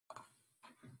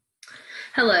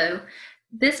Hello.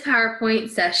 This PowerPoint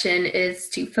session is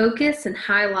to focus and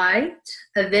highlight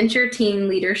a Venture Team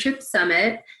Leadership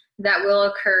Summit that will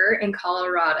occur in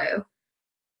Colorado.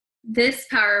 This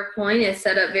PowerPoint is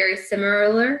set up very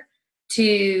similar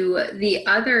to the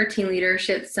other Team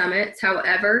Leadership Summits.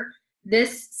 However,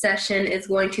 this session is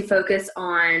going to focus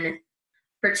on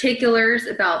particulars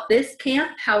about this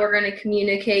camp, how we're going to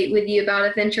communicate with you about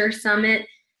a Venture Summit,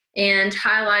 and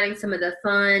highlighting some of the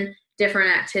fun,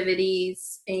 different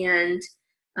activities and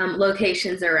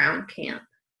locations around camp.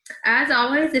 As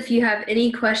always, if you have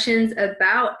any questions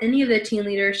about any of the Teen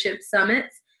Leadership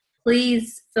Summits,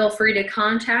 please feel free to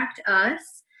contact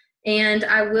us, and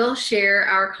I will share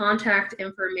our contact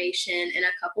information in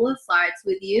a couple of slides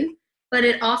with you, but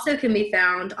it also can be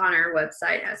found on our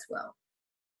website as well.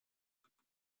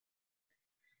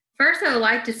 First, I would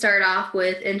like to start off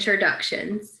with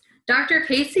introductions. Dr.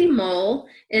 Casey Mole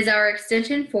is our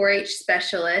Extension 4-H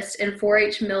Specialist and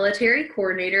 4-H Military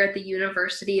Coordinator at the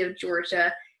University of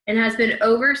Georgia and has been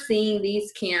overseeing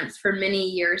these camps for many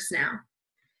years now.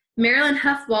 Marilyn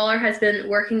Huffwaller has been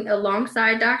working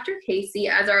alongside Dr. Casey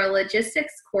as our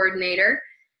Logistics Coordinator.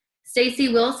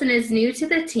 Stacy Wilson is new to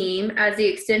the team as the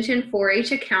Extension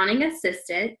 4-H Accounting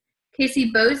Assistant.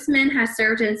 Casey Bozeman has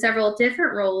served in several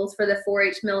different roles for the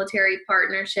 4-H Military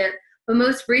Partnership, but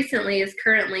most recently is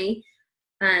currently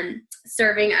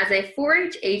serving as a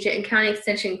 4-H agent and county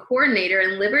extension coordinator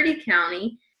in Liberty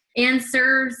County and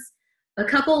serves a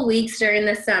couple weeks during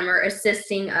the summer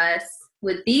assisting us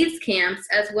with these camps,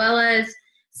 as well as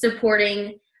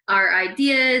supporting our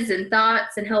ideas and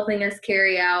thoughts and helping us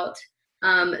carry out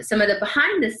some of the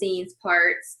behind the scenes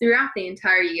parts throughout the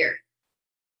entire year.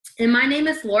 And my name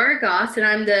is Laura Goss, and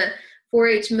I'm the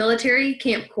 4-H Military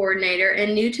Camp Coordinator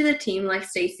and new to the team like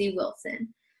Stacy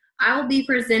Wilson. I will be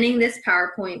presenting this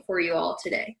PowerPoint for you all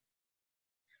today.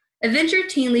 A Venture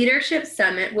Teen Leadership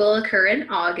Summit will occur in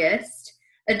August.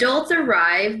 Adults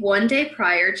arrive one day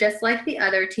prior, just like the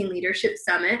other Teen Leadership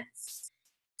Summits,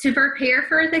 to prepare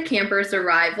for the campers'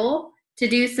 arrival, to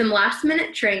do some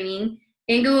last-minute training,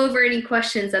 and go over any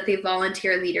questions that the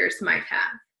volunteer leaders might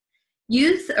have.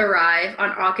 Youth arrive on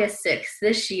August 6th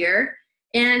this year,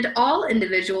 and all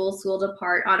individuals will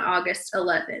depart on August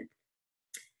 11th.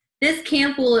 This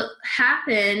camp will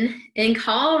happen in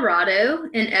Colorado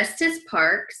in Estes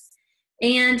Parks,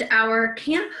 and our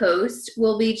camp host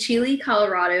will be Chile,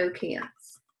 Colorado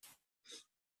camps.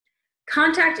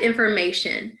 Contact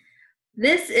information.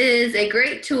 This is a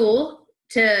great tool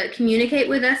to communicate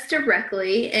with us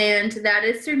directly, and that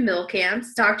is through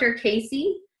MilCamps. Dr.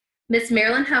 Casey, Miss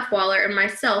Marilyn Huffwaller, and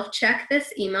myself check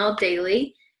this email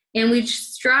daily, and we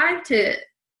strive to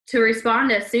respond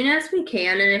as soon as we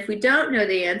can, and if we don't know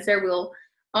the answer, we'll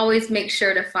always make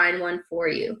sure to find one for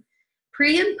you.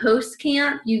 Pre and post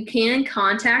camp, you can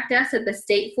contact us at the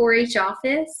State 4-H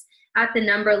office at the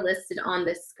number listed on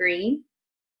the screen.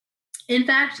 In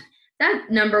fact,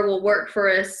 that number will work for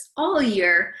us all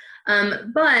year,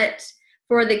 but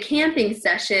for the camping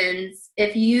sessions,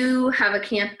 if you have a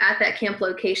camp at that camp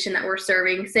location that we're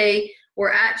serving, say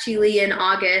we're at Chile in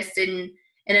August and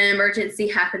an emergency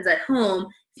happens at home,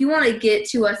 if you want to get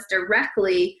to us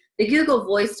directly, the Google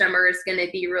Voice number is going to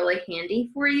be really handy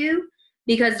for you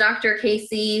because Dr.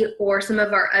 Casey or some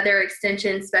of our other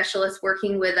extension specialists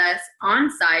working with us on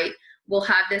site will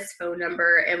have this phone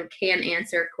number and can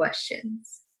answer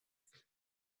questions.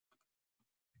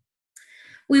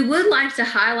 We would like to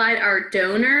highlight our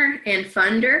donor and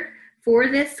funder for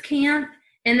this camp,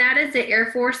 and that is the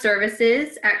Air Force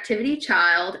Services Activity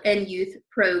Child and Youth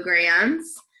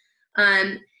Programs.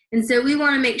 And so we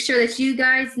want to make sure that you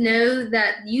guys know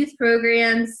that youth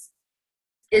programs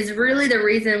is really the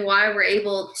reason why we're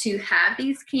able to have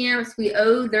these camps. We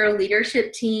owe their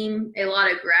leadership team a lot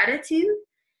of gratitude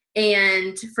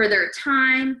and for their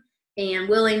time and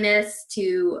willingness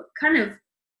to kind of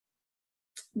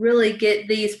really get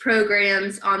these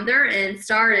programs on their end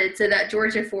started so that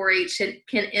Georgia 4-H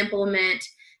can implement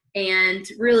and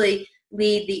really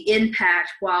lead the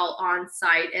impact while on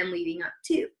site and leading up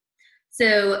to.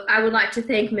 So I would like to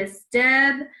thank Miss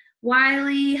Deb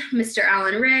Wiley, Mr.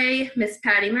 Alan Ray, Miss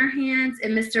Patty Merhans,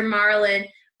 and Mr. Marlin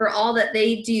for all that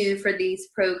they do for these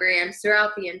programs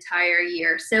throughout the entire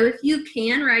year. So if you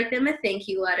can, write them a thank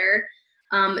you letter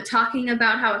talking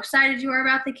about how excited you are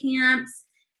about the camps,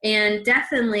 and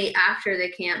definitely after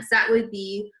the camps. That would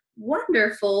be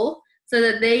wonderful so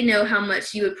that they know how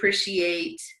much you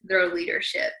appreciate their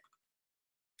leadership.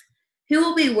 Who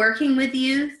will be working with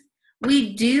youth?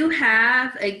 We do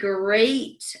have a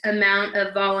great amount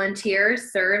of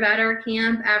volunteers serve at our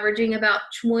camp, averaging about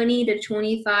 20 to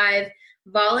 25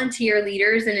 volunteer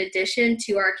leaders in addition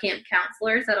to our camp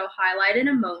counselors that I'll highlight in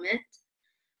a moment.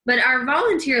 But our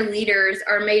volunteer leaders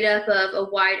are made up of a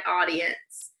wide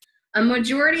audience. A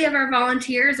majority of our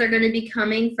volunteers are going to be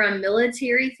coming from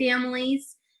military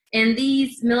families, and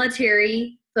these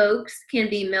military folks can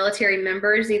be military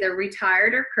members, either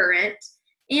retired or current,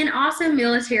 and also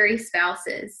military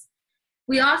spouses.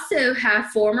 We also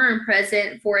have former and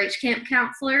present 4-H camp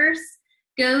counselors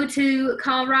go to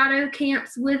Colorado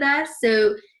camps with us.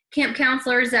 So camp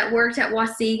counselors that worked at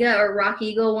Wausiga or Rock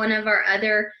Eagle, one of our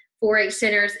other 4-H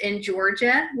centers in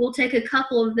Georgia, we'll take a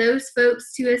couple of those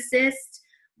folks to assist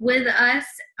with us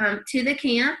to the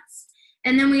camps.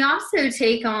 And then we also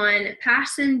take on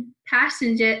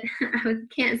passenger, I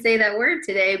can't say that word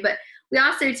today, but we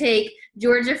also take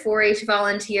Georgia 4-H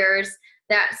volunteers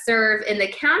that serve in the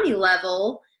county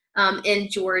level in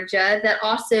Georgia that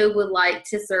also would like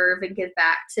to serve and give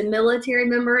back to military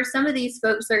members. Some of these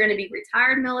folks are going to be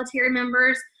retired military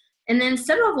members, and then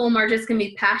some of them are just going to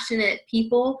be passionate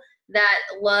people that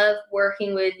love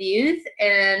working with youth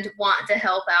and want to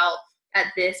help out at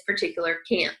this particular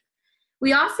camp.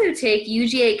 We also take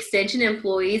UGA Extension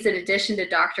employees in addition to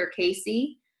Dr.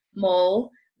 Casey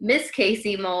Mole, Miss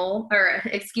Casey Bozeman,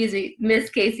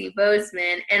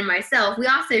 and myself. We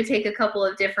also take a couple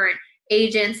of different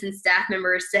agents and staff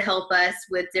members to help us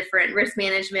with different risk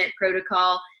management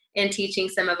protocol and teaching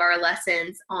some of our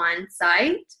lessons on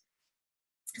site.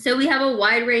 So we have a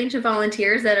wide range of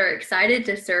volunteers that are excited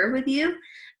to serve with you.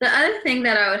 The other thing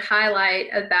that I would highlight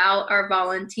about our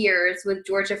volunteers with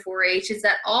Georgia 4-H is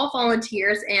that all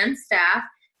volunteers and staff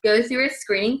go through a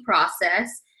screening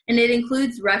process, and it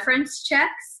includes reference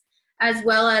checks as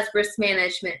well as risk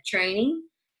management training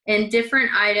and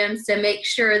different items to make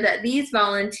sure that these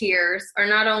volunteers are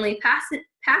not only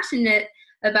passionate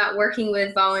about working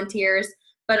with volunteers,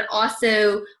 but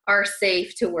also are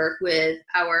safe to work with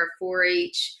our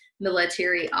 4-H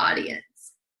military audience.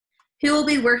 Who will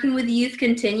be working with youth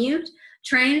continued?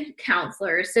 Trained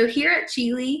counselors. So here at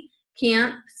Chile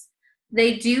camps,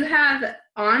 they do have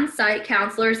on-site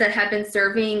counselors that have been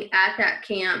serving at that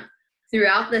camp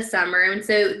throughout the summer. And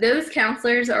so those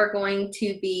counselors are going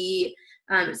to be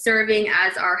serving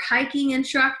as our hiking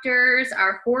instructors,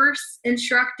 our horse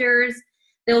instructors.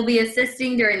 They'll be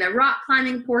assisting during the rock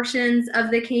climbing portions of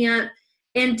the camp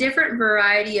and different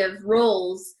variety of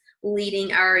roles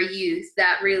leading our youth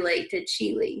that relate to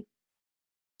Chile.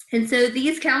 And so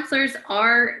these counselors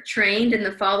are trained in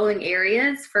the following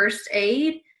areas: first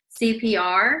aid,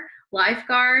 CPR,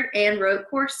 lifeguard, and rope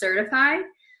course certified.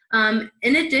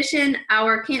 In addition,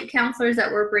 our camp counselors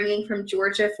that we're bringing from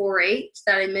Georgia 4-H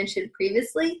that I mentioned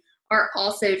previously are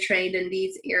also trained in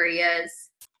these areas.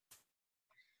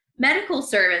 Medical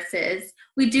services.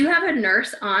 We do have a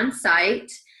nurse on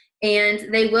site,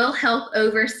 and they will help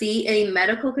oversee any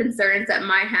medical concerns that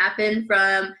might happen,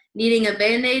 from needing a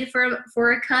Band-Aid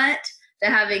for a cut to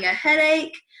having a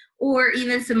headache, or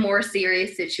even some more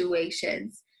serious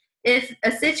situations. If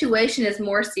a situation is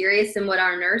more serious than what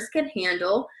our nurse can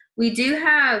handle, we do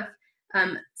have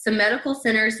some medical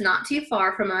centers not too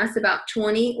far from us, about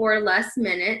 20 or less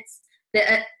minutes.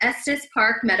 The Estes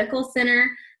Park Medical Center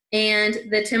and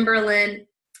the Timberland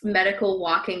Medical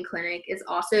Walk-in Clinic is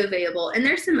also available, and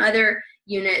there's some other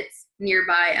units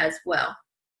nearby as well.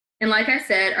 And like I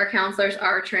said, our counselors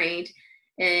are trained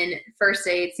in first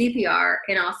aid, CPR,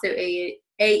 and also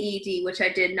AED, which I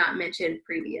did not mention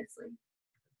previously.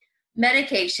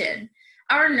 Medication.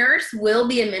 Our nurse will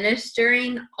be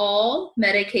administering all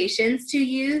medications to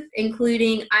youth,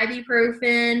 including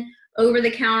ibuprofen,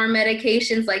 over-the-counter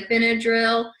medications like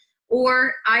Benadryl,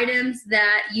 or items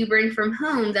that you bring from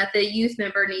home that the youth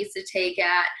member needs to take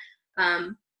at,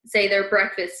 say, their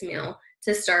breakfast meal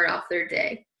to start off their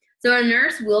day. So a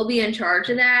nurse will be in charge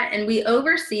of that, and we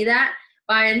oversee that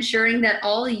by ensuring that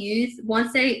all youth,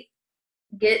 once they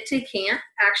get to camp,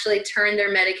 actually turn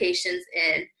their medications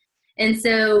in. And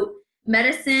so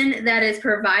medicine that is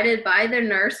provided by the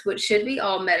nurse, which should be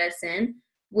all medicine,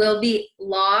 will be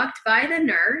logged by the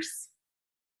nurse,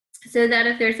 so that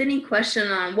if there's any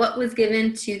question on what was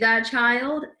given to that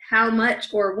child, how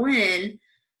much or when,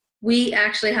 we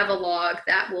actually have a log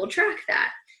that will track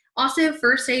that. Also,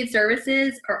 first aid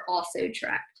services are also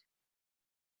tracked.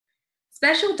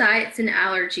 Special diets and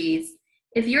allergies.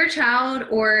 If your child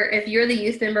or if you're the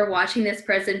youth member watching this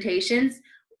presentations,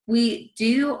 we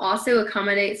do also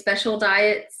accommodate special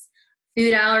diets,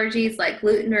 food allergies like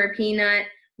gluten or peanut,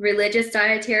 religious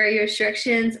dietary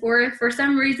restrictions, or if for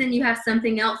some reason you have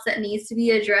something else that needs to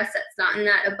be addressed that's not in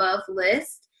that above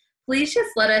list, please just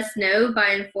let us know by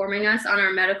informing us on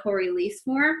our medical release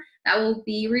form that will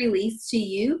be released to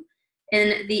you.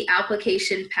 in the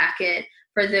application packet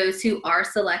for those who are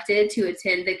selected to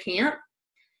attend the camp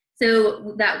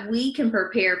so that we can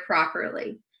prepare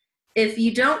properly. If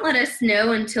you don't let us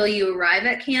know until you arrive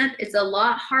at camp, it's a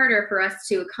lot harder for us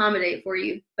to accommodate for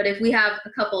you. But if we have a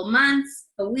couple of months,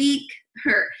 a week,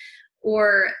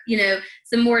 or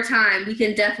some more time, we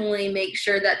can definitely make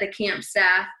sure that the camp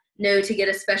staff know to get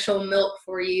a special milk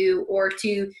for you or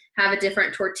to have a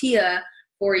different tortilla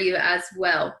for you as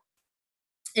well.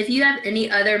 If you have any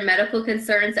other medical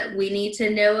concerns that we need to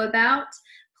know about,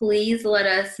 please let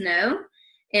us know.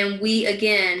 And we,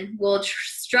 again, will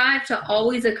strive to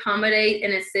always accommodate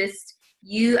and assist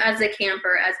you as a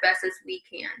camper as best as we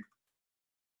can.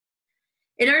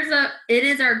 It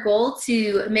is our goal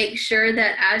to make sure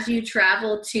that as you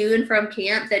travel to and from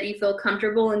camp that you feel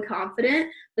comfortable and confident,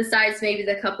 besides maybe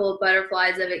the couple of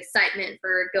butterflies of excitement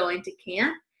for going to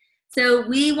camp. So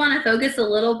we want to focus a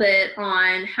little bit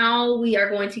on how we are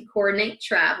going to coordinate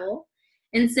travel.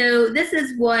 And so this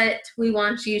is what we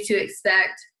want you to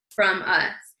expect from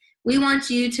us. We want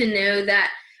you to know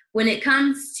that when it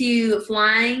comes to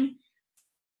flying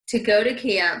to go to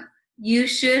camp, you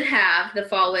should have the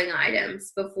following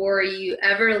items before you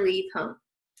ever leave home.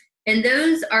 And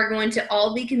those are going to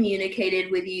all be communicated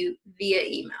with you via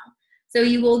email. So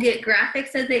you will get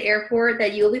graphics of the airport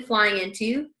that you'll be flying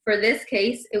into. For this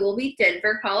case, it will be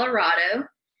Denver, Colorado.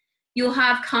 You'll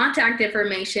have contact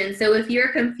information. So if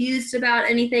you're confused about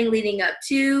anything leading up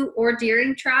to or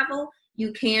during travel,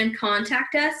 you can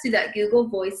contact us through that Google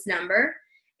Voice number.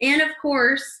 And of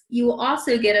course, you will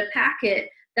also get a packet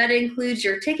that includes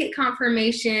your ticket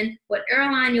confirmation, what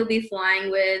airline you'll be flying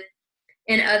with,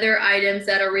 and other items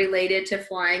that are related to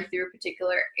flying through a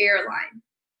particular airline.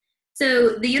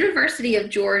 So the University of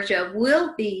Georgia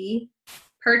will be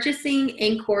purchasing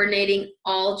and coordinating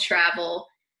all travel.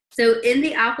 So in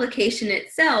the application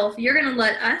itself, you're going to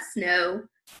let us know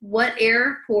what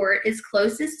airport is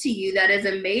closest to you that is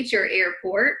a major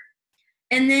airport,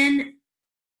 and then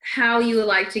how you would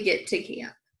like to get to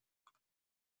camp.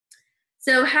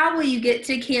 So how will you get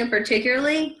to camp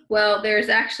particularly? Well, there's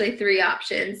actually 3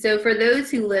 options. So for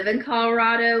those who live in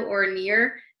Colorado or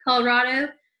near Colorado,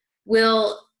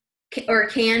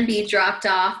 can be dropped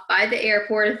off by the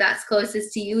airport if that's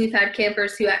closest to you. We've had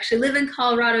campers who actually live in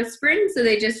Colorado Springs, so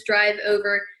they just drive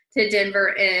over to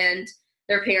Denver and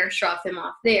their parents drop them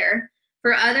off there.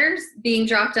 For others, being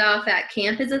dropped off at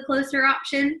camp is a closer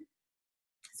option.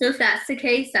 So if that's the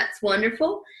case, that's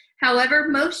wonderful. However,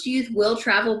 most youth will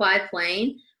travel by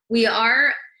plane. We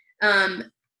are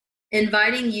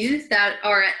inviting youth that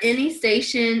are at any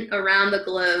station around the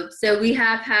globe. So we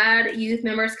have had youth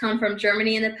members come from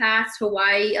Germany in the past,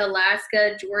 Hawaii,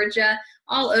 Alaska, Georgia,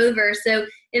 all over. So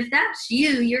if that's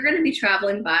you, you're going to be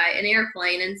traveling by an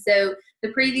airplane. And so the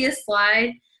previous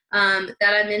slide that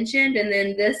I mentioned, and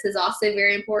then this is also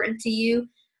very important to you.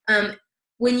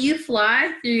 When you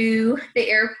fly through the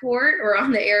airport or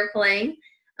on the airplane,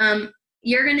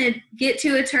 you're going to get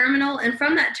to a terminal, and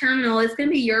from that terminal, it's going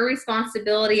to be your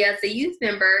responsibility as a youth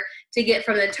member to get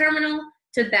from the terminal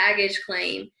to baggage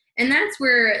claim. And that's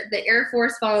where the Air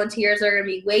Force volunteers are going to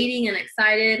be waiting and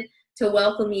excited to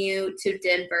welcome you to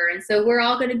Denver. And so we're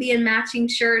all going to be in matching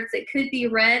shirts. It could be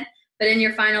red, but in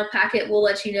your final packet, we'll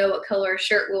let you know what color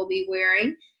shirt we'll be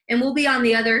wearing. And we'll be on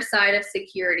the other side of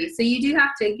security. So you do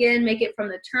have to, again, make it from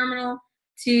the terminal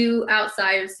to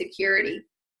outside of security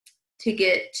to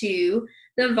get to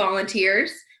the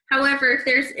volunteers. However, if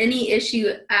there's any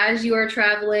issue as you are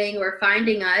traveling or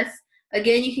finding us,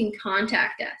 again, you can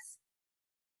contact us.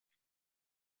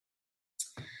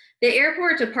 The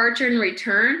airport departure and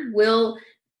return will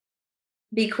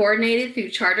be coordinated through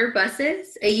charter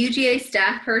buses. A UGA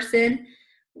staff person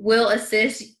will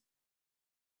assist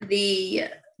the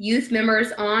youth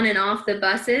members on and off the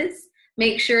buses.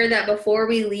 Make sure that before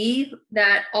we leave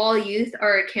that all youth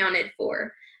are accounted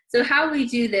for. So how we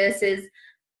do this is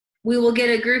we will get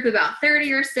a group, about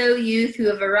 30 or so youth who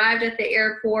have arrived at the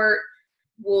airport.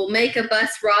 We'll make a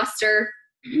bus roster,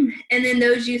 and then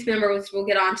those youth members will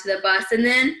get onto the bus. And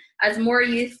then as more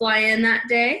youth fly in that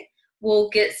day, we'll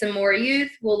get some more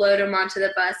youth, we'll load them onto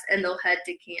the bus, and they'll head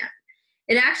to camp.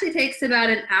 It actually takes about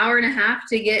an hour and a half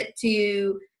to get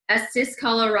to Estes,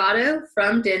 Colorado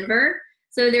from Denver.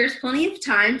 So there's plenty of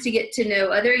time to get to know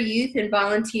other youth and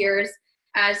volunteers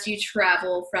as you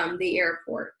travel from the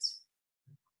airport.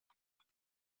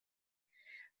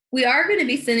 We are going to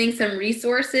be sending some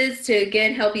resources to,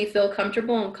 again, help you feel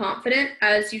comfortable and confident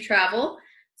as you travel.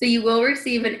 So you will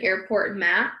receive an airport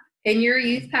map in your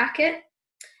youth packet,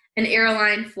 an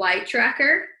airline flight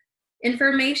tracker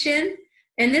information,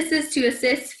 and this is to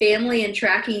assist family in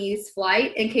tracking youth's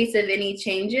flight in case of any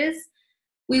changes.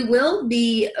 We will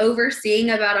be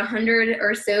overseeing about 100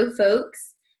 or so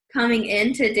folks coming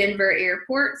into Denver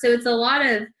Airport. So it's a lot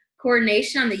of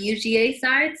coordination on the UGA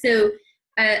side. So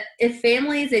if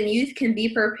families and youth can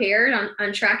be prepared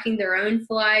on tracking their own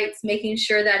flights, making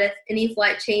sure that if any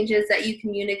flight changes that you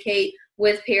communicate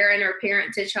with parent or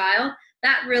parent to child,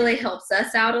 that really helps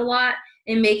us out a lot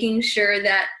in making sure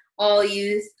that all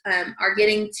youth are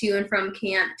getting to and from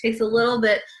camp. It takes a little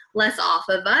bit less off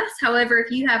of us. However,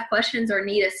 if you have questions or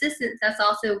need assistance, that's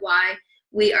also why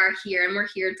we are here, and we're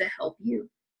here to help you.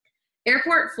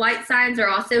 Airport flight signs are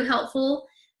also helpful,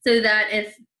 so that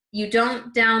if you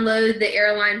don't download the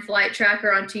airline flight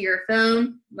tracker onto your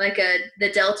phone, like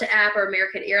the Delta app or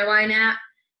American Airline app,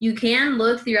 you can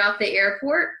look throughout the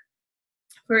airport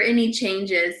for any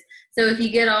changes. So if you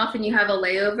get off and you have a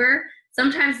layover,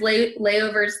 sometimes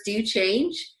layovers do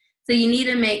change. So you need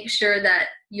to make sure that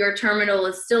your terminal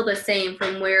is still the same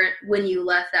from when you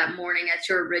left that morning at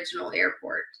your original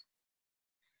airport.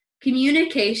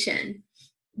 Communication.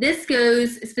 This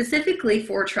goes specifically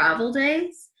for travel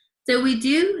days. So we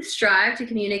do strive to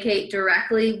communicate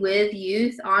directly with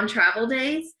youth on travel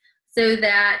days, so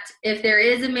that if there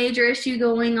is a major issue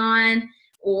going on,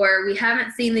 or we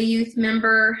haven't seen the youth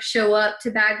member show up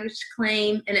to baggage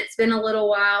claim and it's been a little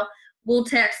while, we'll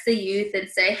text the youth and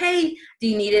say, hey, do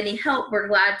you need any help? We're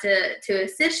glad to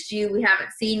assist you. We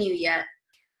haven't seen you yet.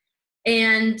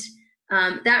 And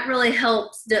that really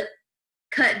helps to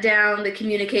cut down the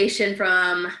communication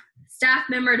from staff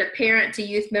member to parent to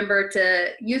youth member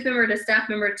to staff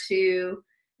member to,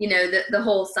 the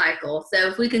whole cycle. So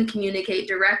if we can communicate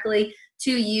directly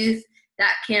to youth,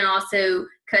 that can also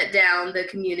cut down the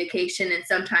communication and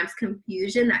sometimes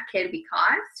confusion that can be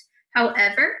caused.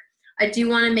 However, I do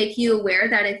want to make you aware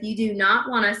that if you do not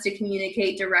want us to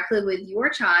communicate directly with your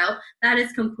child, that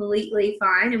is completely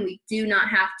fine, and we do not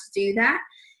have to do that.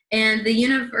 And the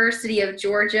University of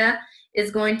Georgia is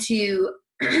going to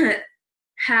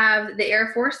have the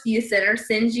Air Force Youth Center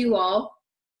send you all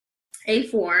a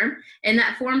form, and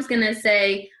that form is going to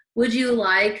say, would you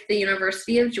like the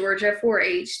University of Georgia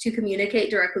 4-H to communicate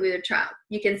directly with your child?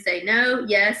 You can say no,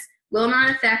 yes, will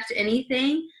not affect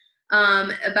anything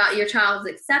about your child's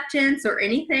acceptance or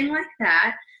anything like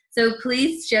that. So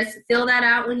please just fill that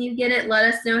out when you get it.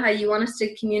 Let us know how you want us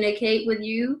to communicate with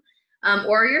you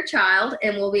or your child,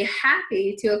 and we'll be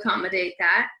happy to accommodate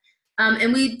that.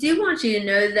 And we do want you to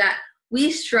know that we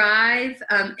strive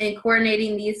in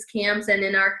coordinating these camps and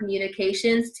in our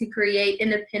communications to create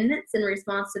independence and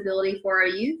responsibility for our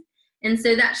youth. And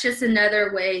so that's just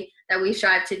another way that we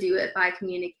strive to do it, by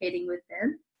communicating with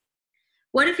them.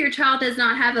 What if your child does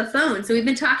not have a phone? So we've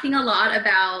been talking a lot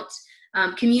about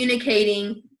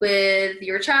communicating with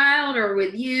your child or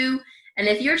with you. And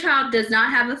if your child does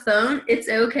not have a phone, it's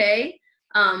okay.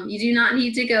 You do not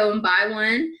need to go and buy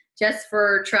one just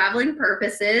for traveling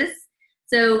purposes.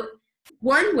 So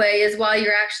one way is while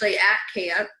you're actually at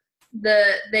camp,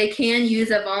 they can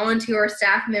use a volunteer or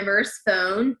staff member's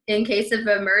phone in case of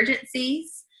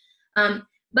emergencies.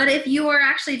 But if you are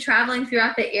actually traveling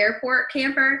throughout the airport,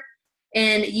 camper,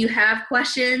 and you have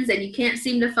questions and you can't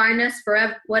seem to find us for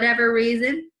whatever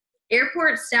reason,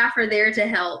 airport staff are there to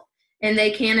help, and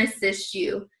they can assist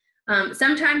you.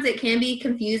 Sometimes it can be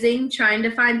confusing trying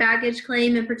to find baggage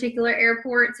claim in particular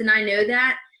airports, and I know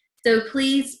that. So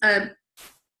please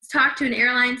talk to an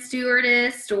airline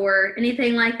stewardess or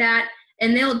anything like that,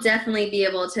 and they'll definitely be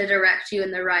able to direct you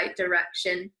in the right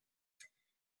direction.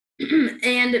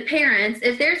 And parents,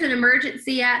 if there's an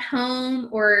emergency at home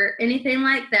or anything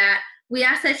like that, we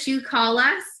ask that you call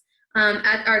us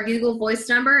at our Google Voice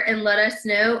number and let us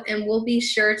know, and we'll be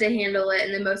sure to handle it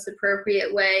in the most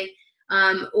appropriate way.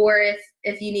 Or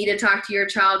if you need to talk to your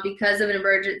child because of an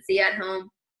emergency at home,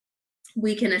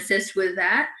 we can assist with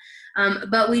that.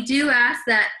 But we do ask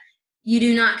that you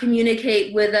do not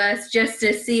communicate with us just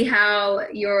to see how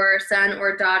your son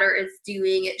or daughter is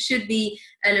doing. It should be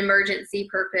an emergency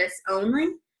purpose only.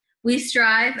 We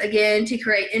strive, again, to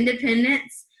create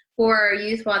independence for our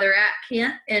youth while they're at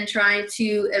camp, and trying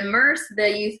to immerse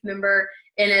the youth member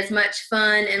in as much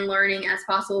fun and learning as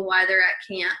possible while they're at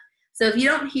camp. So if you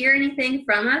don't hear anything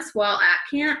from us while at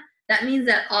camp, that means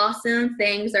that awesome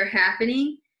things are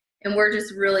happening, and we're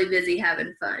just really busy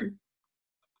having fun.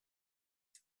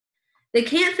 The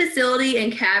camp facility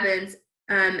and cabins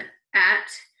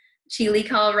at Chile,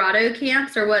 Colorado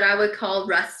camps are what I would call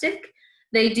rustic.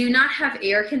 They do not have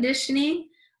air conditioning,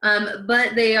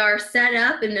 but they are set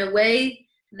up in a way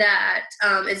that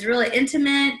is really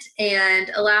intimate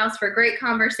and allows for great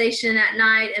conversation at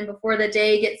night and before the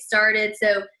day gets started.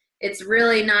 So it's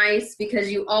really nice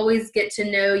because you always get to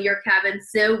know your cabin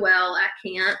so well at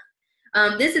camp.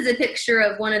 This is a picture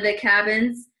of one of the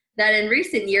cabins that in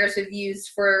recent years we've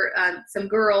used for some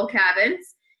girl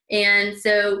cabins. And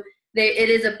so it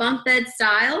is a bunk bed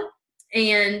style,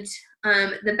 and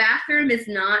the bathroom is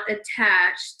not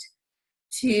attached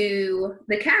to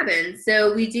the cabin.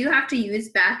 So we do have to use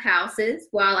bathhouses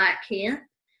while at camp.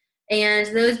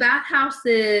 And those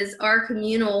bathhouses are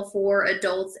communal for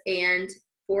adults and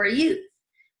for youth,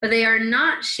 but they are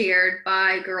not shared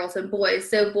by girls and boys.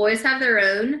 So boys have their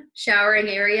own showering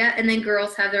area, and then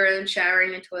girls have their own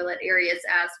showering and toilet areas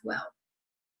as well.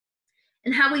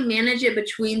 And how we manage it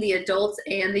between the adults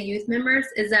and the youth members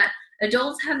is that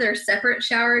adults have their separate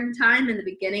showering time in the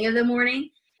beginning of the morning,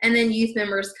 and then youth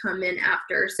members come in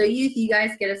after. So youth, you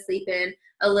guys get to sleep in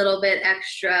a little bit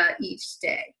extra each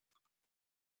day.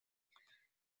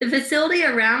 The facility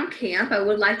around camp, I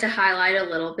would like to highlight a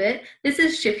little bit. This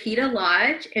is Chipeta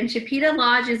Lodge, and Chipeta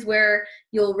Lodge is where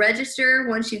you'll register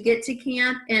once you get to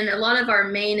camp, and a lot of our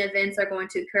main events are going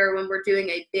to occur when we're doing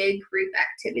a big group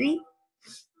activity.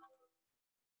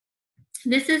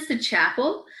 This is the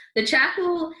chapel. The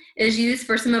chapel is used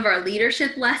for some of our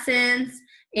leadership lessons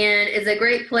and is a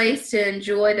great place to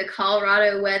enjoy the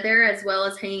Colorado weather as well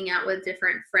as hanging out with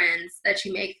different friends that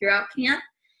you make throughout camp.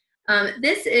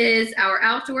 This is our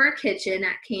outdoor kitchen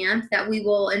at camp that we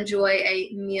will enjoy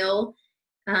a meal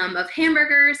of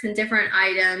hamburgers and different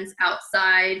items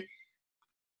outside.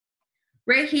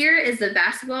 Right here is the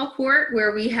basketball court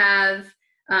where we have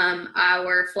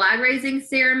our flag raising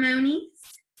ceremonies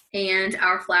and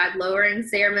our flag lowering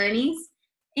ceremonies.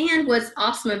 And what's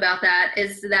awesome about that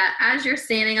is that as you're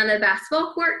standing on the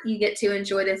basketball court, you get to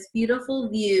enjoy this beautiful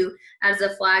view as the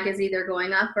flag is either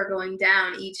going up or going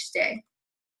down each day.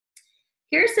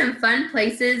 Here's some fun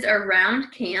places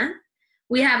around camp.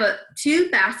 We have 2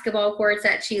 basketball courts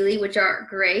at Chile, which are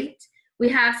great. We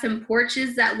have some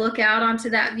porches that look out onto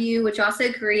that view, which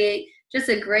also create just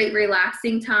a great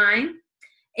relaxing time.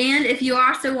 And if you are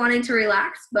also wanting to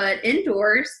relax, but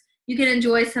indoors, you can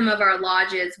enjoy some of our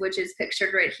lodges, which is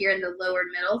pictured right here in the lower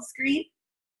middle screen.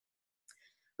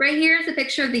 Right here is a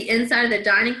picture of the inside of the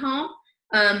dining hall.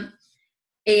 And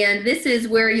this is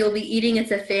where you'll be eating.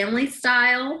 It's a family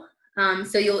style.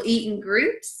 So you'll eat in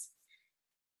groups.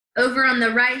 Over on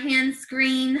the right-hand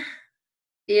screen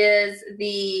is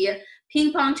the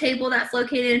ping pong table that's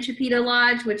located in Chipeta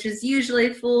Lodge, which is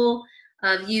usually full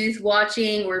of youth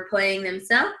watching or playing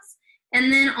themselves.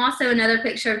 And then also another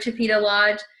picture of Chipeta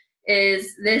Lodge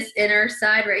is this inner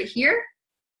side right here.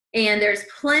 And there's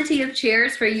plenty of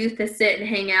chairs for youth to sit and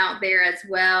hang out there as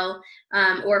well,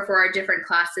 or for our different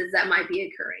classes that might be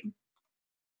occurring.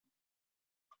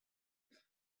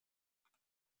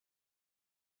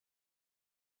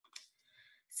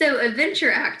 So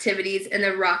adventure activities in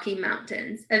the Rocky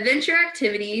Mountains. Adventure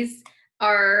activities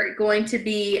are going to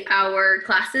be our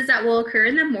classes that will occur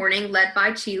in the morning led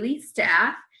by Chile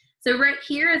staff. So right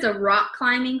here is a rock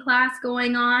climbing class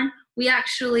going on. We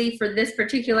actually, for this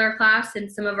particular class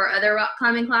and some of our other rock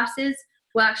climbing classes,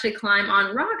 will actually climb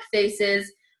on rock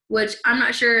faces, which I'm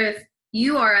not sure if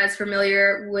you are as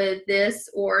familiar with this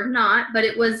or not, but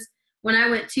it was when I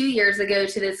went 2 years ago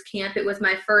to this camp, it was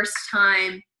my first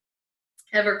time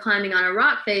ever climbing on a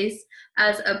rock face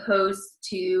as opposed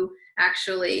to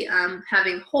actually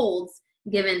having holds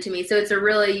given to me. So it's a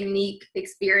really unique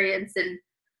experience, and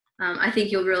I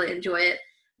think you'll really enjoy it.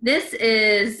 This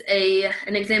is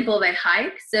an example of a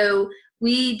hike. So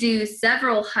we do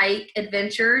several hike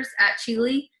adventures at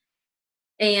Chile,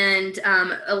 and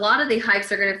a lot of the hikes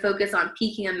are going to focus on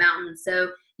peaking a mountain.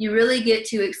 So you really get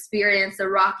to experience the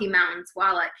Rocky Mountains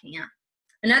while at camp.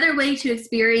 Another way to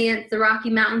experience the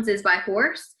Rocky Mountains is by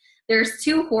horse. There's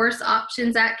 2 horse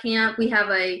options at camp. We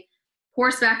have a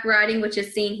horseback riding, which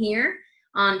is seen here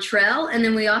on trail, and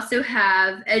then we also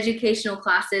have educational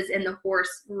classes in the horse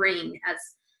ring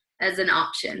as an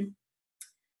option.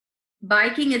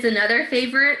 Biking is another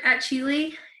favorite at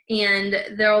Chile, and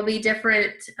there will be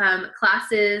different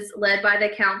classes led by the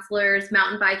counselors,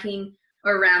 mountain biking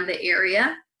around the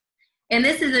area. And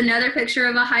this is another picture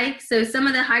of a hike. So some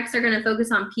of the hikes are going to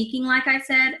focus on peaking, like I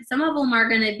said. Some of them are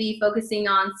going to be focusing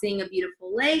on seeing a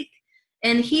beautiful lake.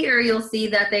 And here you'll see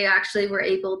that they actually were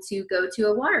able to go to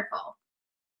a waterfall.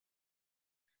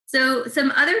 So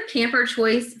some other camper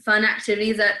choice fun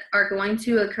activities that are going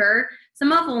to occur,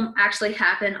 some of them actually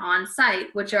happen on site,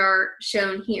 which are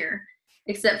shown here,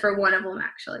 except for one of them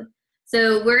actually.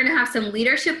 So we're going to have some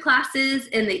leadership classes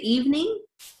in the evening.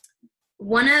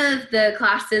 One of the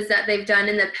classes that they've done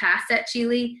in the past at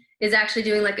Chile is actually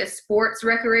doing like a sports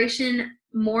recreation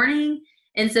morning.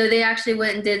 And so they actually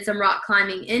went and did some rock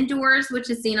climbing indoors, which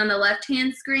is seen on the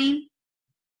left-hand screen.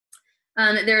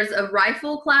 There's a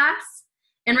rifle class,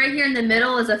 And right here in the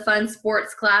middle is a fun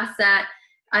sports class that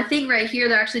I think right here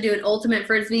they're actually doing ultimate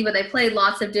frisbee, but they play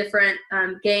lots of different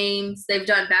games. They've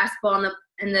done basketball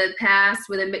in the past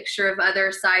with a mixture of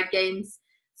other side games.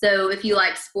 So if you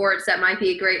like sports, that might be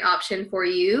a great option for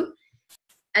you.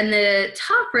 And the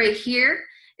top right here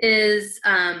is,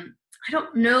 I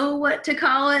don't know what to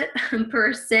call it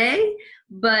per se,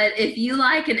 but if you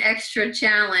like an extra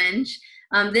challenge,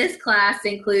 this class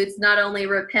includes not only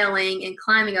rappelling and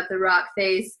climbing up the rock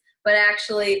face, but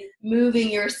actually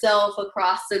moving yourself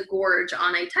across the gorge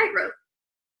on a tightrope.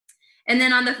 And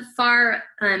then on the far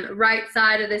right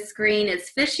side of the screen is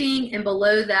fishing, and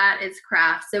below that is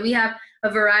craft. So we have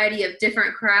a variety of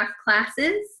different craft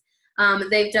classes.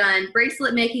 They've done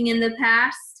bracelet making in the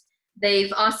past.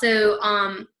 They've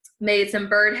also made some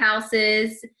bird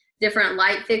houses, different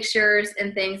light fixtures,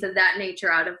 and things of that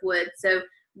nature out of wood. So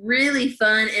really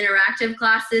fun interactive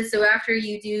classes. So after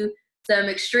you do some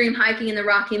extreme hiking in the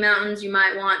Rocky Mountains, you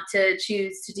might want to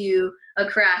choose to do a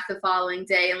craft the following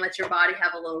day and let your body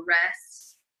have a little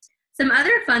rest. Some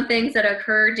other fun things that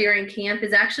occur during camp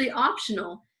is actually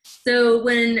optional. So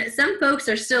when some folks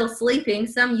are still sleeping,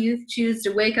 some youth choose to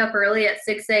wake up early at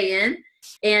 6 a.m.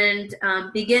 and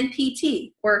begin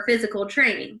PT or physical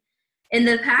training. In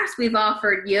the past, we've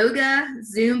offered yoga,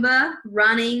 Zumba,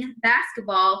 running,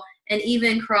 basketball, and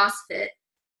even CrossFit.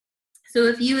 So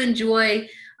if you enjoy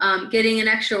getting an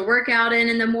extra workout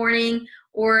in the morning,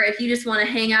 or if you just want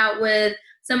to hang out with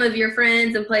some of your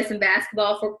friends and play some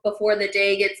basketball before the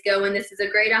day gets going, this is a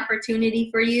great opportunity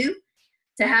for you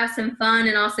to have some fun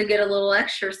and also get a little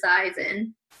exercise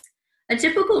in. A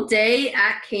typical day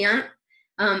at camp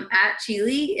at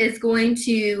Chile is going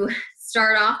to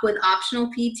start off with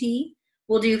optional PT.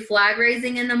 We'll do flag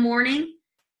raising in the morning.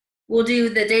 We'll do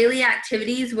the daily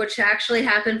activities, which actually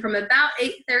happen from about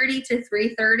 8:30 to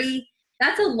 3:30.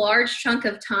 That's a large chunk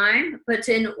of time, but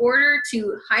in order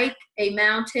to hike a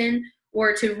mountain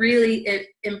or to really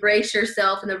embrace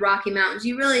yourself in the Rocky Mountains,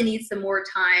 you really need some more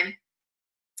time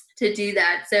to do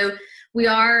that. So we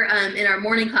are, in our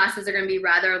morning classes are going to be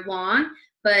rather long,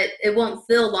 but it won't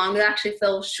feel long. It'll actually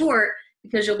feel short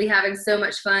because you'll be having so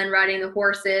much fun riding the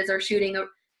horses or shooting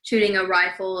a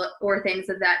rifle or things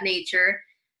of that nature.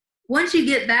 Once you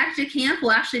get back to camp,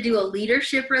 we'll actually do a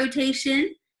leadership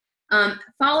rotation.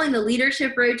 Following the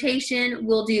leadership rotation,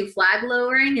 we'll do flag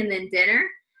lowering and then dinner.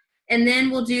 And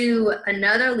then we'll do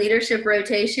another leadership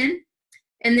rotation.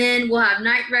 And then we'll have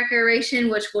night recreation,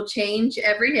 which will change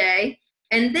every day.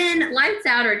 And then lights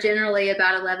out are generally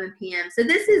about 11 p.m. So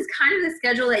this is kind of the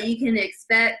schedule that you can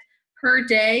expect per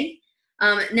day.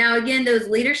 Now, again, those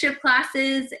leadership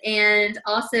classes and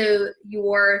also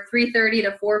your 3:30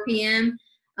 to 4 p.m.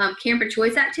 Camper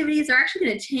choice activities are actually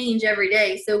going to change every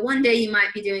day. So one day you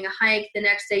might be doing a hike, the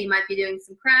next day you might be doing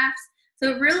some crafts.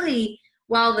 So really,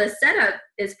 while the setup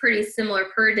is pretty similar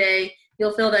per day,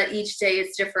 you'll feel that each day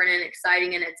is different and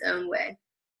exciting in its own way.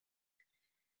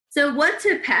 So what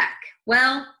to pack?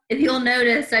 Well, if you'll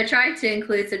notice, I tried to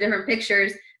include some different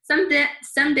pictures. Some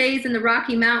days in the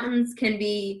Rocky Mountains can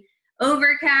be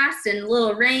overcast and a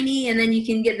little rainy, and then you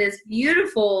can get this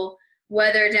beautiful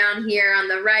weather down here on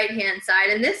the right-hand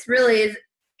side. And this really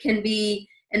can be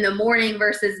in the morning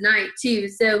versus night too.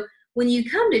 So when you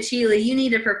come to Chile, you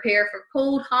need to prepare for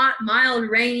cold, hot, mild,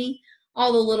 rainy,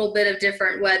 all the little bit of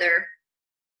different weather.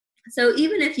 So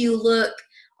even if you look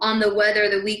on the weather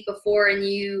the week before and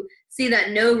you see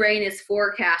that no rain is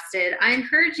forecasted, I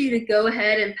encourage you to go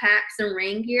ahead and pack some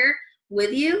rain gear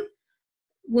with you.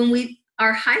 When we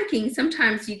are hiking,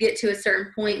 sometimes you get to a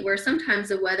certain point where sometimes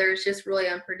the weather is just really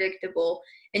unpredictable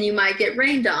and you might get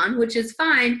rained on, which is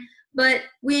fine, but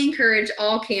we encourage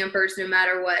all campers, no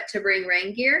matter what, to bring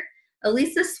rain gear, at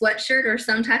least a sweatshirt or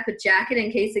some type of jacket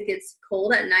in case it gets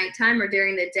cold at nighttime or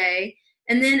during the day,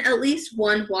 and then at least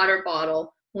one water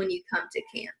bottle when you come to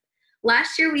camp.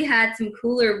 Last year we had some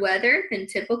cooler weather than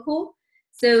typical,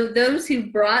 so those who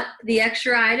brought the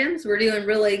extra items were doing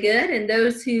really good, and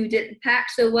those who didn't pack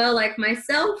so well, like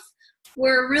myself,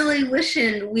 were really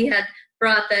wishing we had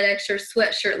brought that extra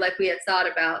sweatshirt like we had thought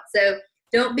about. So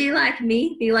don't be like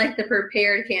me, be like the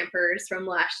prepared campers from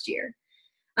last year.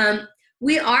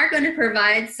 We are going to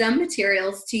provide some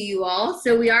materials to you all.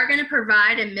 So we are going to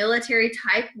provide a military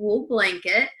type wool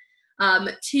blanket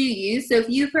to you. So if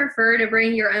you prefer to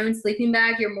bring your own sleeping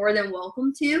bag, you're more than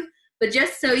welcome to. But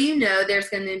just so you know, there's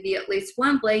going to be at least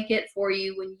one blanket for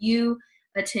you when you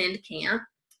attend camp.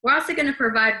 We're also going to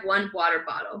provide one water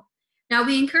bottle. Now,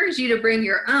 we encourage you to bring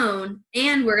your own,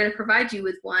 and we're going to provide you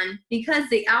with one because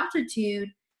the altitude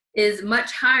is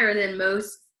much higher than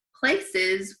most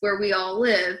places where we all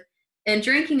live, and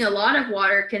drinking a lot of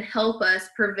water can help us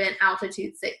prevent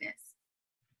altitude sickness.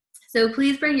 So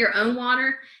please bring your own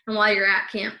water, and while you're at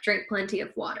camp, drink plenty of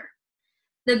water.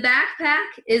 The backpack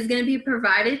is going to be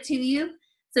provided to you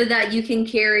so that you can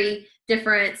carry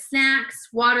different snacks,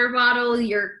 water bottle,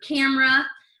 your camera,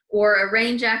 or a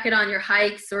rain jacket on your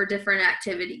hikes or different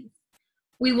activities.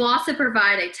 We will also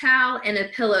provide a towel and a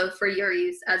pillow for your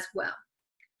use as well.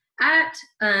 At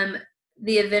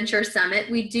the Adventure Summit,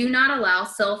 we do not allow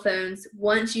cell phones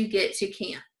once you get to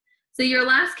camp. So your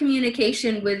last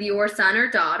communication with your son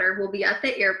or daughter will be at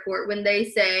the airport when they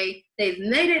say they've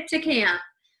made it to camp.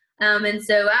 And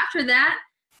so after that,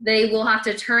 they will have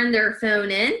to turn their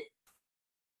phone in.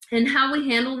 And how we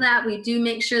handle that, we do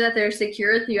make sure that they're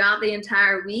secure throughout the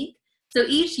entire week. So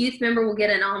each youth member will get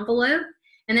an envelope,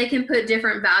 and they can put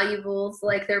different valuables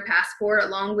like their passport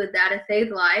along with that if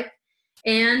they'd like.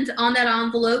 And on that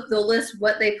envelope, they'll list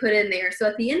what they put in there. So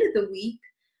at the end of the week,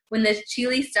 when the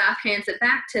Chile staff hands it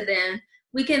back to them,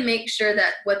 we can make sure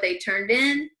that what they turned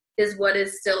in is what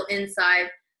is still inside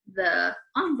the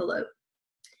envelope.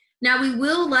 Now, we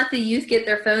will let the youth get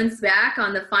their phones back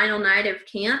on the final night of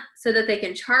camp so that they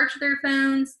can charge their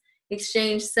phones,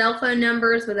 exchange cell phone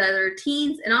numbers with other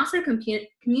teens, and also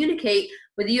communicate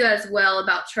with you as well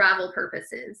about travel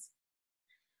purposes.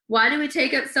 Why do we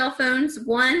take up cell phones?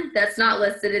 One, that's not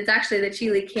listed. It's actually the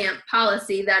Chile camp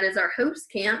policy. That is our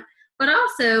host camp. But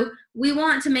also, we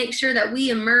want to make sure that we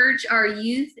immerse our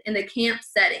youth in the camp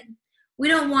setting. We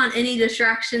don't want any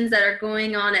distractions that are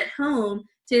going on at home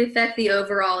to affect the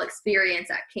overall experience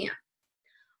at camp.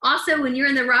 Also, when you're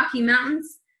in the Rocky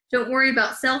Mountains, don't worry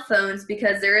about cell phones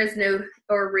because there is no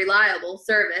reliable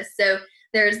service. So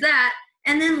there's that.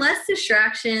 And then less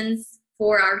distractions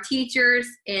for our teachers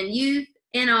and youth,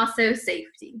 and also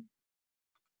safety.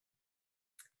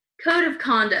 Code of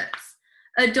conduct.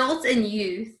 Adults and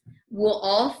youth will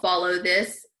all follow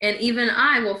this, and even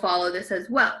I will follow this as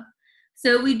well.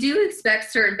 So we do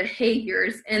expect certain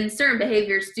behaviors, and certain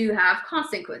behaviors do have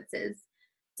consequences.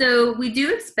 So we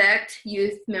do expect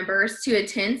youth members to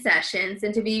attend sessions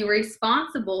and to be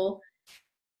responsible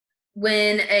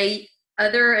when a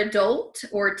other adult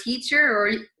or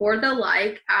teacher or the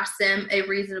like asks them a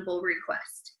reasonable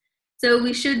request. So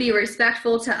we should be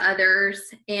respectful to others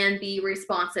and be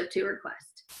responsive to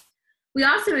requests. We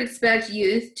also expect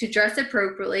youth to dress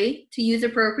appropriately, to use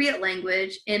appropriate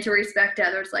language, and to respect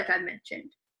others, like I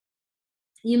mentioned.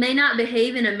 You may not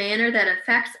behave in a manner that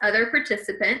affects other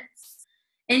participants,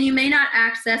 and you may not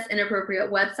access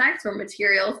inappropriate websites or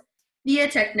materials via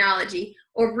technology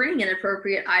or bring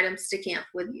inappropriate items to camp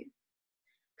with you.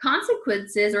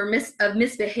 Consequences of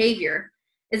misbehavior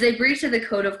is a breach of the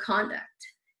code of conduct,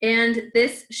 and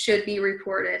this should be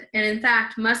reported, and in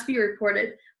fact must be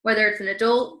reported whether it's an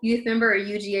adult, youth member, or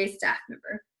UGA staff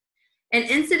member. An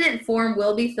incident form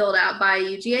will be filled out by a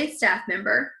UGA staff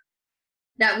member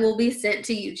that will be sent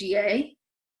to UGA,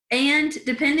 and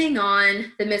depending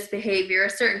on the misbehavior, a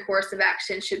certain course of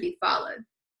action should be followed.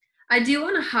 I do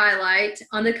want to highlight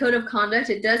on the code of conduct,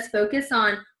 it does focus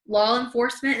on law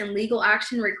enforcement and legal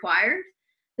action required.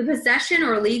 The possession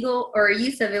or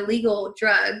use of illegal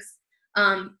drugs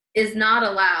is not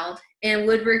allowed and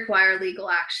would require legal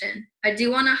action. I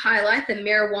do want to highlight that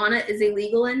marijuana is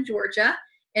illegal in Georgia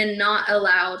and not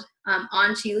allowed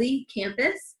on Chile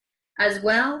campus as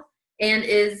well, and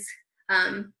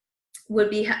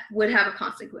would have a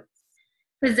consequence.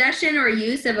 Possession or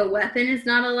use of a weapon is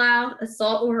not allowed,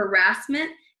 assault or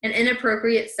harassment, and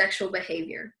inappropriate sexual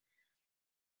behavior.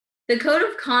 The code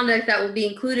of conduct that will be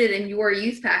included in your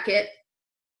youth packet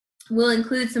will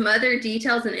include some other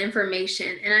details and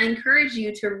information, and I encourage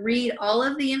you to read all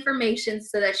of the information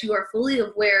so that you are fully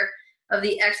aware of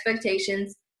the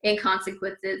expectations and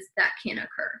consequences that can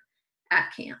occur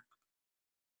at camp.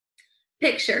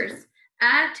 Pictures.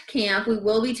 At camp, we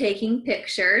will be taking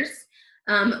pictures.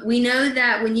 We know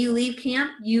that when you leave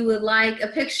camp, you would like a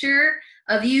picture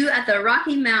of you at the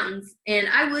Rocky Mountains, and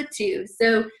I would too.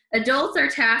 So adults are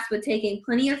tasked with taking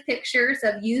plenty of pictures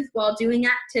of youth while doing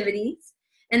activities.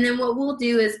 And then what we'll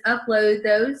do is upload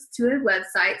those to a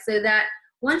website so that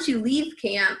once you leave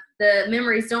camp, the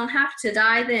memories don't have to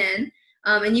die then,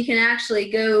 and you can actually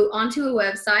go onto a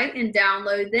website and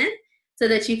download them so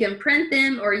that you can print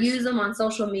them or use them on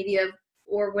social media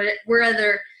or where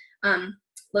other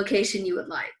location you would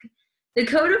like. The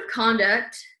code of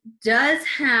conduct does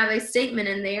have a statement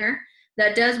in there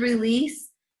that does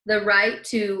release the right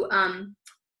to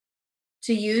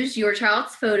use your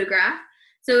child's photograph.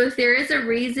 So if there is a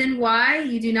reason why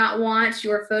you do not want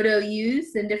your photo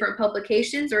used in different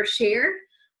publications or shared,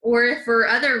 or if for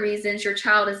other reasons your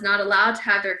child is not allowed to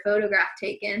have their photograph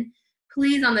taken,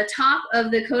 please on the top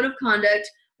of the code of conduct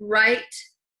write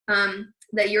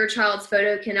that your child's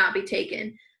photo cannot be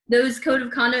taken. Those code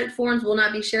of conduct forms will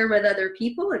not be shared with other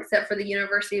people except for the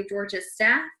University of Georgia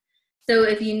staff. So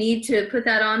if you need to put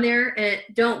that on there, and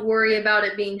don't worry about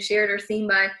it being shared or seen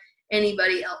by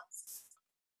anybody else.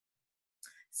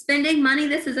 Spending money,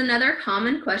 this is another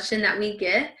common question that we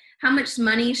get. How much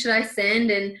money should I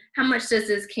send, and how much does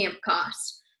this camp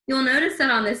cost? You'll notice that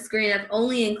on this screen I've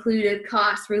only included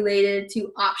costs related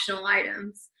to optional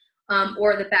items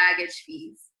or the baggage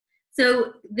fees.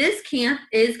 So this camp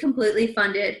is completely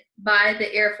funded by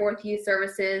the Air Force Youth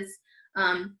Services.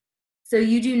 So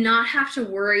you do not have to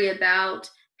worry about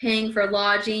paying for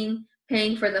lodging,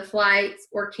 paying for the flights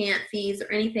or camp fees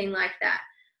or anything like that.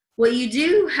 What you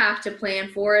do have to plan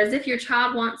for is if your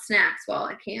child wants snacks while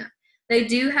at camp. They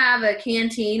do have a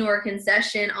canteen or a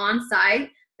concession on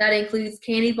site that includes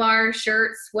candy bars,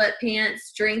 shirts,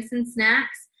 sweatpants, drinks, and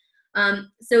snacks.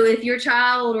 So if your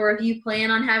child or if you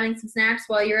plan on having some snacks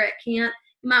while you're at camp,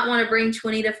 you might want to bring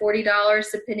 $20 to $40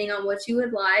 depending on what you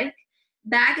would like.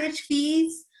 Baggage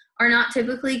fees are not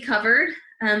typically covered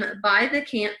by the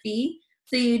camp fee,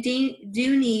 so you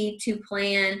do need to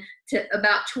plan to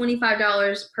about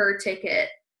 $25 per ticket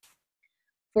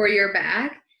for your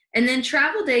bag. And then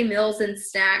travel day meals and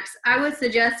snacks, I would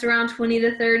suggest around $20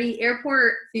 to $30.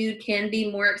 Airport food can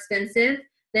be more expensive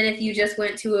than if you just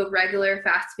went to a regular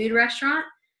fast food restaurant.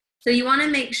 So you want to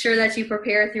make sure that you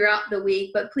prepare throughout the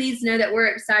week, but please know that we're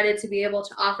excited to be able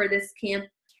to offer this camp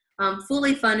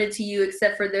fully funded to you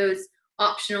except for those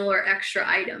optional or extra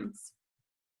items.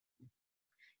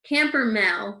 Camper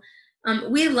mail.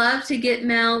 We love to get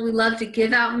mail. We love to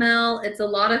give out mail. It's a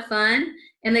lot of fun.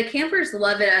 And the campers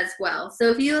love it as well.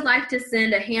 So if you would like to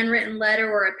send a handwritten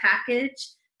letter or a package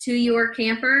to your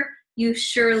camper, you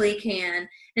surely can.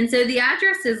 And so the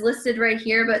address is listed right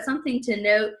here, but something to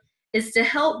note is to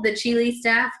help the Chile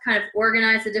staff kind of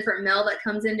organize the different mail that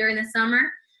comes in during the summer,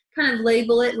 kind of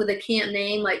label it with a camp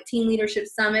name like Teen Leadership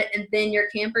Summit and then your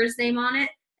camper's name on it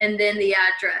and then the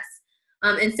address.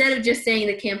 Instead of just saying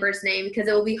the camper's name, because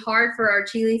it will be hard for our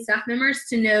Chile staff members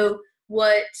to know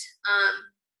what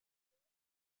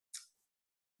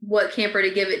camper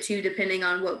to give it to depending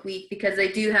on what week, because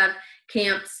they do have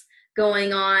camps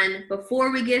going on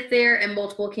before we get there and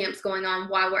multiple camps going on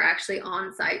while we're actually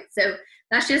on site. So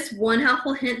that's just one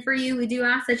helpful hint for you. We do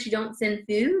ask that you don't send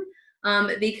food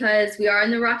because we are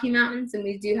in the Rocky Mountains and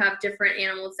we do have different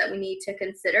animals that we need to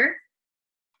consider.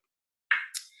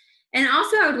 And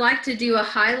also I would like to do a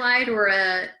highlight or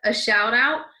a shout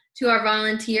out to our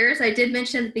volunteers. I did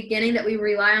mention at the beginning that we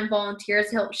rely on volunteers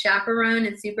to help chaperone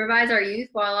and supervise our youth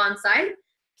while on site.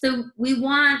 So we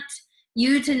want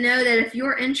you to know that if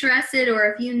you're interested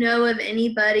or if you know of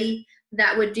anybody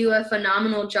that would do a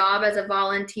phenomenal job as a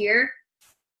volunteer,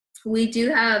 we do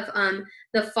have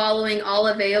the following all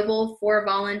available for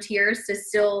volunteers to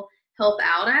still help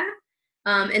out at.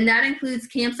 And that includes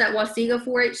camps at Wastego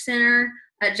 4-H Center,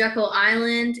 at Jekyll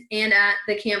Island, and at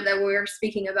the camp that we're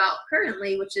speaking about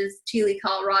currently, which is Chile,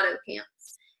 Colorado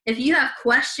camps. If you have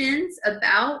questions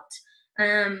about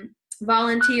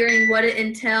volunteering, what it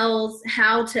entails,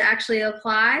 how to actually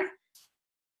apply,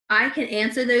 I can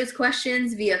answer those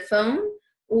questions via phone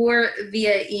or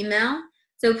via email.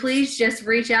 So please just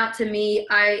reach out to me.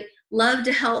 I love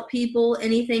to help people,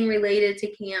 anything related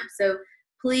to camp. So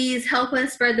please help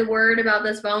us spread the word about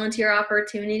this volunteer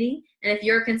opportunity. And if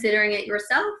you're considering it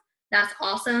yourself, that's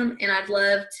awesome, and I'd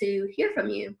love to hear from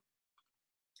you.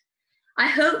 I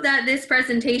hope that this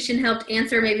presentation helped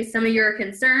answer maybe some of your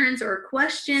concerns or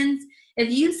questions.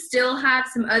 If you still have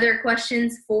some other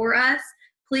questions for us,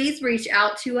 please reach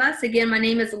out to us. Again, my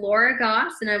name is Laura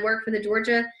Goss, and I work for the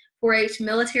Georgia 4-H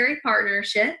Military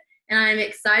Partnership, and I'm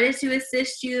excited to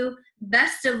assist you.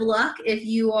 Best of luck if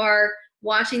you are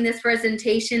watching this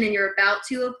presentation and you're about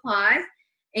to apply.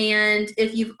 And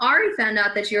if you've already found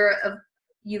out that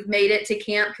you've made it to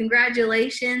camp,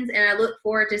 congratulations, and I look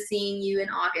forward to seeing you in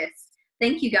August.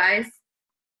 Thank you, guys.